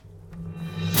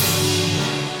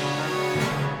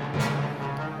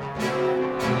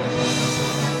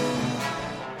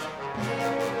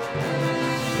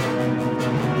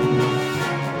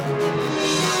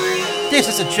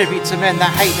This is a tribute to men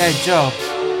that hate their job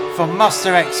from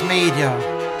Muster X Media,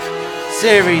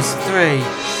 Series 3,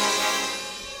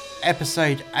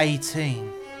 Episode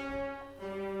 18.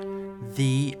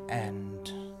 The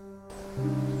end.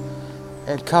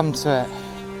 It come to it.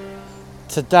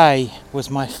 Today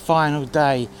was my final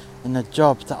day in the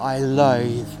job that I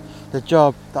loathe, the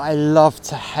job that I love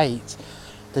to hate,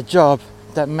 the job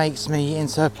that makes me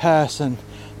into a person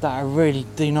that I really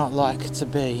do not like to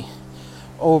be.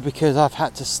 All because I've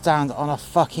had to stand on a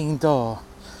fucking door,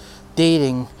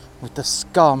 dealing with the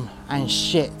scum and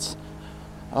shit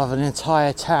of an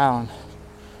entire town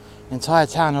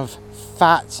of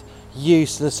fat,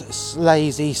 useless,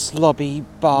 lazy, slobby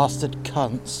bastard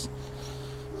cunts.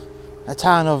 A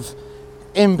town of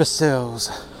imbeciles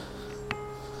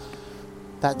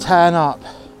that turn up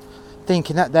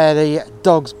thinking that they're the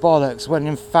dog's bollocks when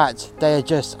in fact they are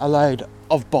just a load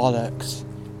of bollocks.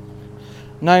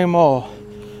 No more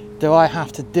do I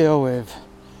have to deal with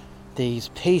these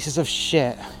pieces of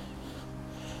shit.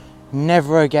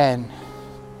 Never again.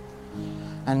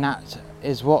 And that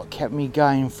is what kept me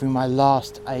going through my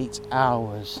last 8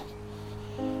 hours.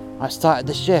 I started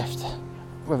the shift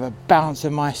with a bounce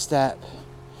in my step,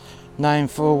 knowing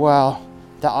full well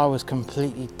that I was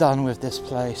completely done with this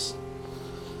place.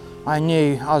 I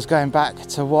knew I was going back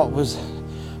to what was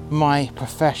my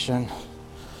profession.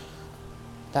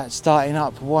 That's starting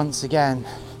up once again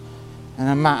in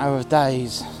a matter of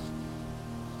days.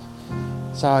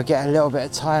 So I get a little bit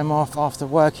of time off after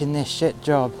working this shit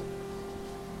job,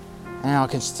 and I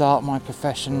can start my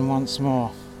profession once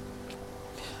more.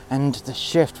 And the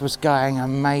shift was going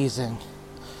amazing.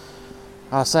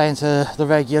 I was saying to the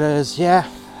regulars, yeah,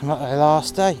 my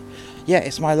last day. Yeah,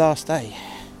 it's my last day.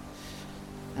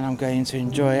 And I'm going to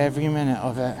enjoy every minute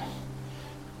of it.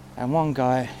 And one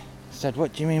guy said,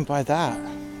 what do you mean by that?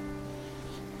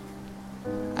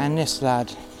 And this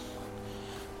lad,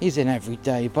 he's in every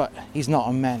day, but he's not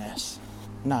a menace.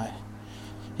 No,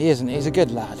 he isn't. He's a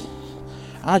good lad.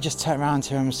 And I just turned around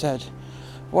to him and said,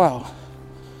 well,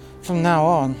 from now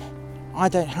on, I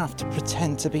don't have to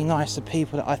pretend to be nice to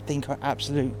people that I think are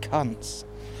absolute cunts.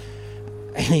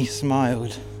 And he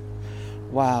smiled.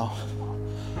 Wow,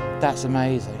 that's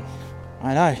amazing.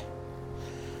 I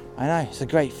know, it's a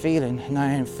great feeling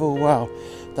knowing full well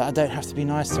that I don't have to be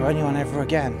nice to anyone ever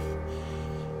again.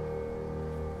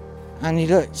 And he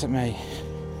looked at me.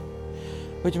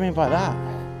 What do you mean by that?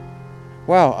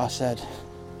 Well, I said,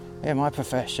 in my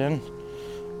profession,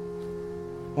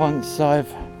 once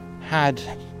I've had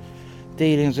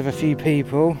dealings with a few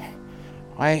people,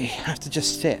 I have to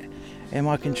just sit in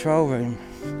my control room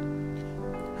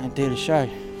and do the show.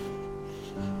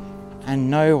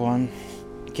 And no one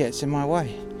gets in my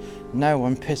way. No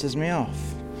one pisses me off.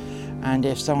 And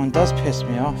if someone does piss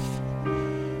me off,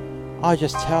 I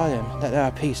just tell them that they're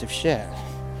a piece of shit.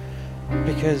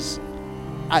 Because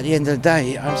at the end of the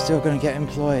day, I'm still going to get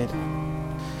employed.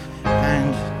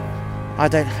 And I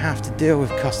don't have to deal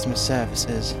with customer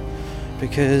services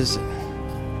because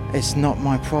it's not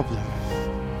my problem.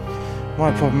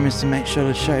 My problem is to make sure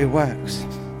the show works.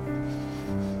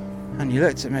 And he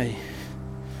looked at me.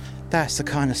 That's the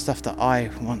kind of stuff that I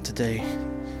want to do.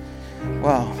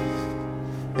 Well,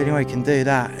 the only way you can do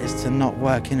that is to not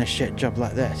work in a shit job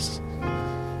like this.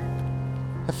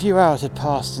 A few hours had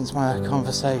passed since my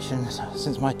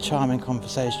charming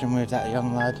conversation with that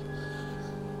young lad.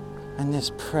 And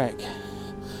this prick,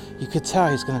 you could tell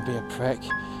he's going to be a prick.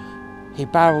 He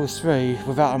barrels through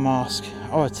without a mask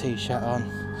or a t-shirt on.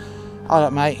 Hold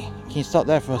up, mate, can you stop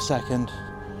there for a second?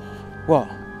 What?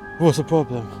 What's the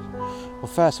problem? Well,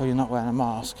 first of all, you're not wearing a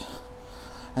mask.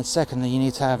 And secondly, you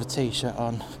need to have a t-shirt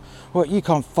on. Well, you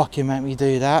can't fucking make me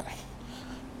do that.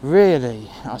 Really?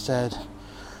 I said.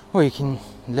 Well, you can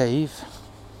leave.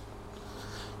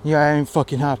 Yeah, it ain't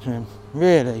fucking happening.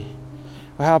 Really?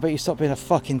 Well, how about you stop being a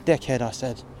fucking dickhead, I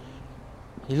said.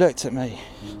 He looked at me.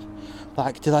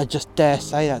 Like, did I just dare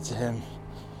say that to him?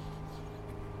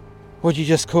 What'd you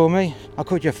just call me? I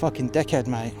called you a fucking dickhead,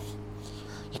 mate.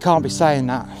 You can't be saying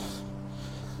that.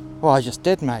 Well, I just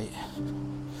did, mate.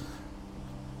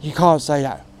 You can't say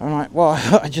that. I'm like, well,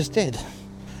 I just did.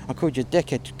 I called you a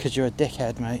dickhead because you're a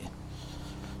dickhead, mate.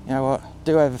 You know what?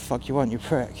 Do whatever the fuck you want, you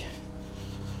prick.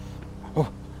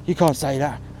 Oh, you can't say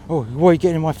that. Oh, what are you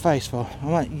getting in my face for?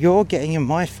 I'm like, you're getting in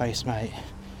my face, mate.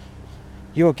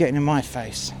 You're getting in my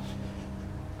face.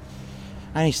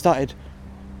 And he started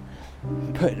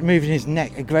moving his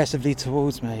neck aggressively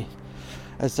towards me,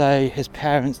 as though his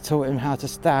parents taught him how to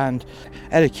stand.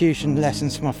 Elocution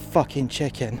lessons from a fucking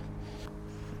chicken.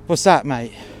 What's that,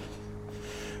 mate?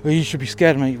 Well, you should be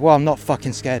scared of me. Well, I'm not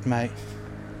fucking scared, mate.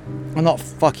 I'm not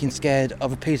fucking scared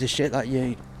of a piece of shit like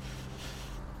you.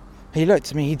 He looked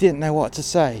at me, he didn't know what to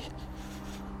say.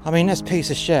 I mean, this piece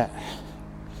of shit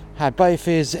had both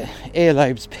his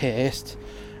earlobes pierced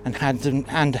and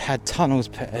had tunnels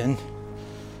put in.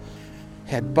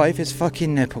 He had both his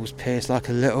fucking nipples pierced like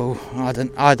a little... I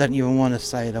don't even want to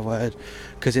say the word,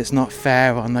 because it's not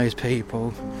fair on those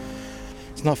people.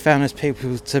 It's not fair on those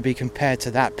people to be compared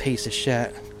to that piece of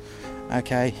shit.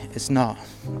 Okay? It's not.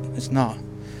 It's not.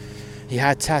 He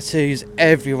had tattoos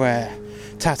everywhere.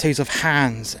 Tattoos of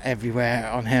hands everywhere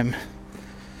on him.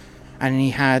 And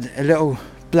he had a little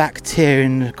black tear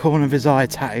in the corner of his eye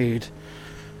tattooed.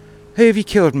 Who have you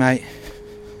killed, mate?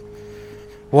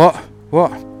 What?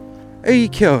 Who you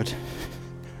killed?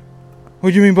 What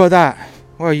do you mean by that?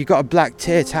 Well, you got a black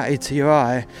tear tattooed to your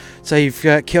eye, so you've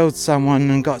killed someone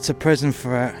and got to prison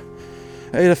for it.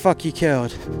 Who the fuck you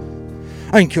killed?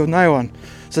 I ain't killed no one.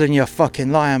 So then you're a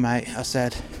fucking liar, mate, I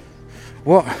said.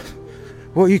 What?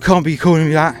 You can't be calling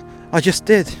me that. I just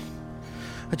did.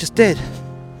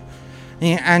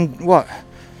 And what?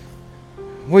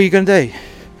 What are you going to do?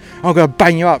 I'm going to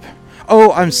bang you up.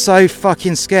 Oh, I'm so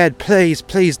fucking scared. Please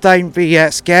don't be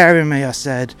scaring me, I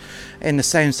said, in the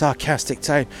same sarcastic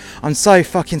tone. I'm so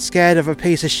fucking scared of a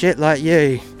piece of shit like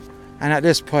you. And at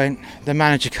this point, the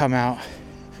manager come out.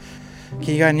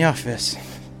 Can you go in the office?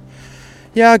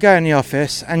 Yeah, I'll go in the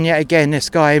office. And yet again, this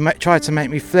guy tried to make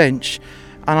me flinch.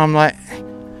 And I'm like,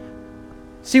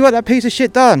 see what that piece of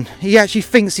shit done? He actually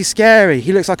thinks he's scary.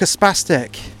 He looks like a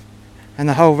spastic. And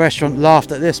the whole restaurant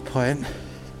laughed at this point.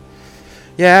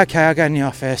 Yeah, okay, I'll go in the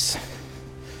office.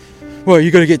 Well,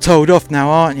 you're going to get told off now,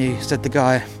 aren't you? Said the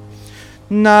guy.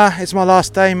 Nah, it's my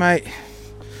last day, mate.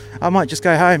 I might just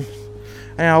go home.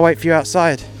 And I'll wait for you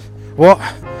outside. What?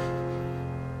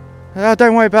 Oh,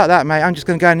 don't worry about that, mate. I'm just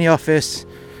going to go in the office,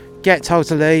 get told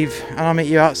to leave, and I'll meet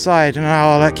you outside, and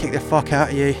I'll kick the fuck out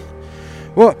of you.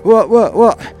 What?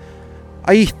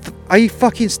 Are you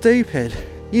fucking stupid?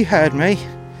 You heard me.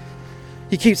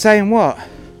 You keep saying what?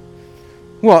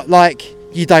 What, like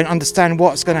you don't understand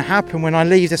what's going to happen when I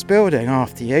leave this building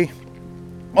after you?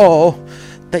 Or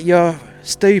that you're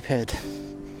stupid?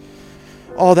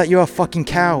 Or that you're a fucking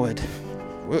coward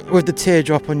with the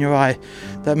teardrop on your eye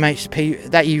that makes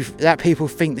that people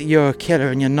think that you're a killer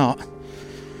and you're not?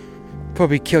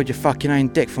 Probably killed your fucking own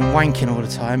dick from wanking all the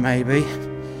time, maybe.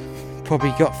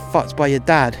 Probably got fucked by your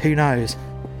dad, who knows?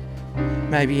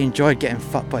 Maybe you enjoyed getting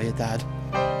fucked by your dad.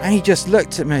 And he just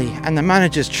looked at me, and the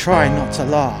manager's trying not to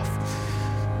laugh.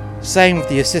 Same with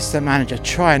the assistant manager,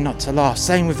 trying not to laugh.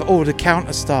 Same with all the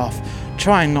counter staff,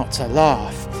 trying not to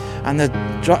laugh. And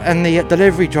the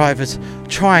delivery drivers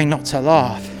trying not to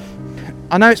laugh.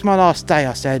 I know it's my last day,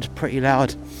 I said pretty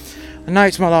loud. I know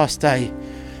it's my last day.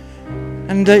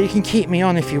 And you can keep me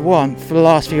on if you want for the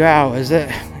last few hours.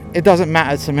 It doesn't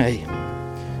matter to me.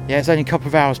 Yeah, it's only a couple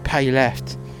of hours pay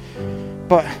left.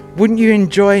 But wouldn't you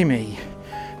enjoy me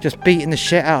just beating the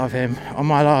shit out of him on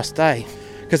my last day?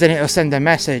 Because then it'll send a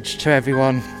message to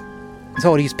everyone, to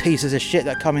all these pieces of shit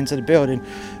that come into the building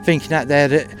thinking that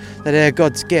they're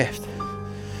God's gift,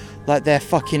 like they're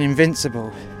fucking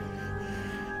invincible.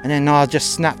 And then I'll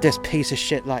just snap this piece of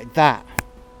shit like that.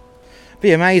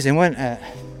 Be amazing, wouldn't it?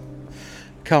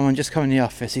 Come on, just come in the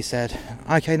office, he said.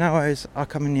 Okay, no worries, I'll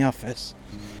come in the office.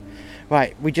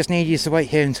 Right, we just need you to wait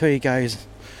here until he goes.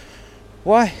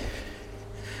 Why?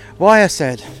 Why, I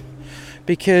said.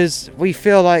 Because we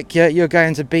feel like you're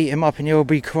going to beat him up and you'll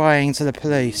be crying to the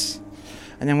police.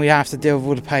 And then we have to deal with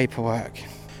all the paperwork.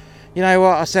 You know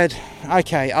what, I said,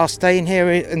 okay, I'll stay in here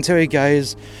until he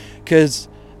goes. Because,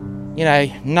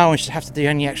 no one should have to do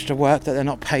any extra work that they're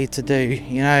not paid to do,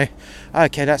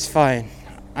 Okay, that's fine.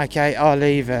 Okay, I'll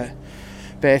leave it.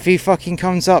 But if he fucking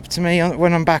comes up to me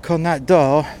when I'm back on that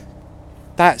door,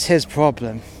 that's his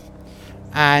problem.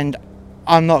 And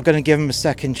I'm not going to give him a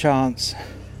second chance.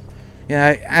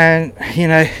 I'm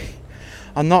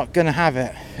not going to have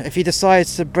it. If he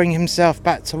decides to bring himself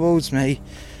back towards me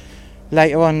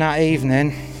later on that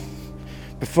evening,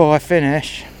 before I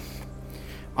finish,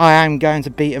 I am going to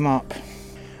beat him up.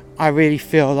 I really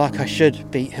feel like I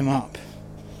should beat him up.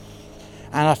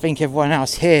 And I think everyone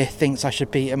else here thinks I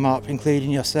should beat him up,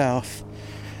 including yourself.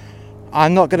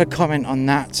 I'm not going to comment on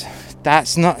that.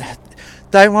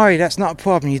 Don't worry, that's not a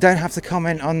problem. You don't have to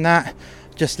comment on that.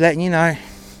 Just letting you know.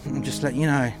 I'm just letting you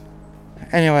know.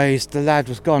 Anyways, the lad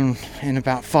was gone in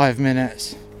about 5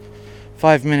 minutes.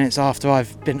 5 minutes after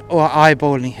I've been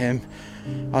eyeballing him.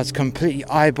 I was completely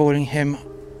eyeballing him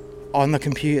on the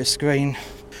computer screen,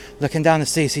 looking down the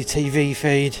CCTV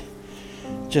feed,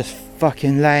 just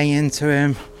fucking laying into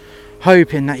him,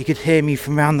 hoping that you could hear me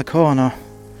from round the corner,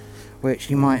 which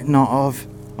you might not have,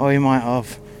 or he might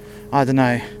have, I don't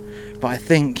know. But I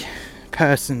think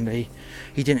personally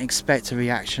he didn't expect a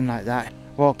reaction like that.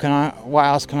 What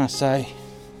else can I say?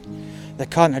 The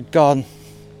cunt had gone,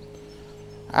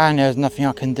 and there was nothing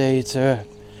I can do to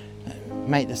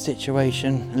make the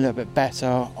situation a little bit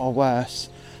better or worse,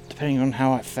 depending on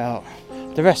how I felt.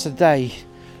 The rest of the day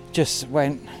just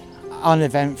went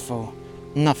uneventful.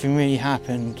 Nothing really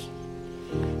happened.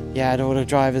 You had all the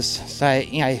drivers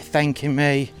say, thanking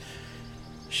me,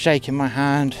 shaking my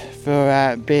hand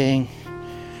for being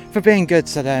good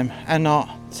to them and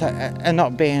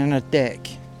not being a dick.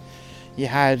 You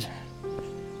had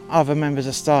other members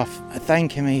of staff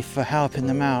thanking me for helping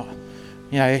them out,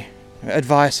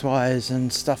 advice-wise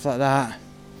and stuff like that.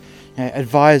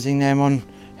 Advising them on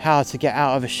how to get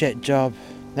out of a shit job.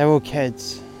 They're all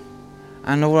kids,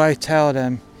 and all I tell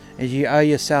them is you owe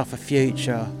yourself a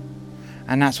future,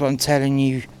 and that's what I'm telling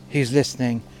you who's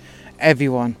listening.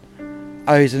 Everyone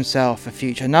owes himself a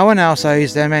future. No one else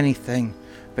owes them anything,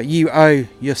 but you owe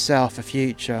yourself a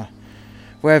future.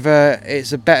 Whether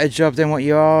it's a better job than what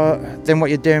you're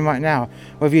doing right now,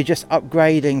 whether you're just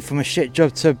upgrading from a shit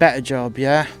job to a better job,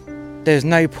 yeah? There's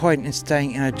no point in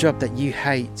staying in a job that you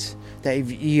hate, that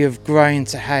you have grown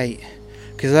to hate,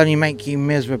 because it'll only make you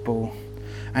miserable.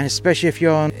 And especially if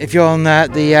you're on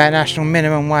the national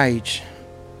minimum wage.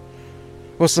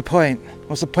 What's the point?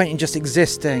 What's the point in just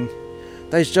existing?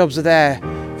 Those jobs are there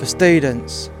for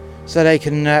students, so they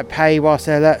can pay whilst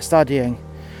they're studying.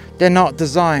 They're not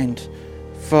designed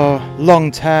for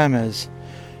long-termers.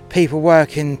 People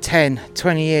working 10,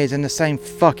 20 years in the same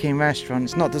fucking restaurant.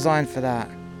 It's not designed for that.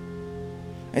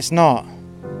 It's not.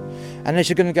 Unless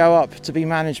you're going to go up to be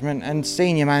management and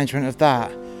senior management of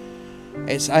that,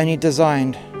 it's only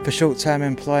designed for short-term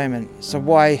employment. So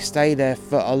why stay there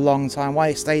for a long time?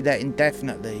 Why stay there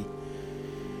indefinitely?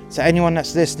 So anyone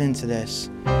that's listening to this,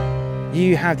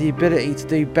 you have the ability to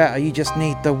do better. You just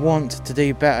need the want to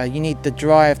do better. You need the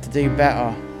drive to do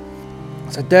better.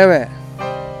 So do it.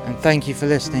 And thank you for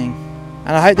listening.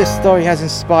 And I hope this story has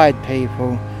inspired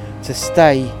people to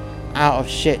stay out of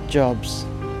shit jobs,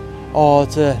 or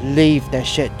to leave their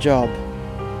shit job.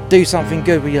 Do something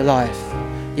good with your life.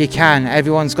 You can.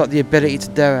 Everyone's got the ability to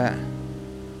do it.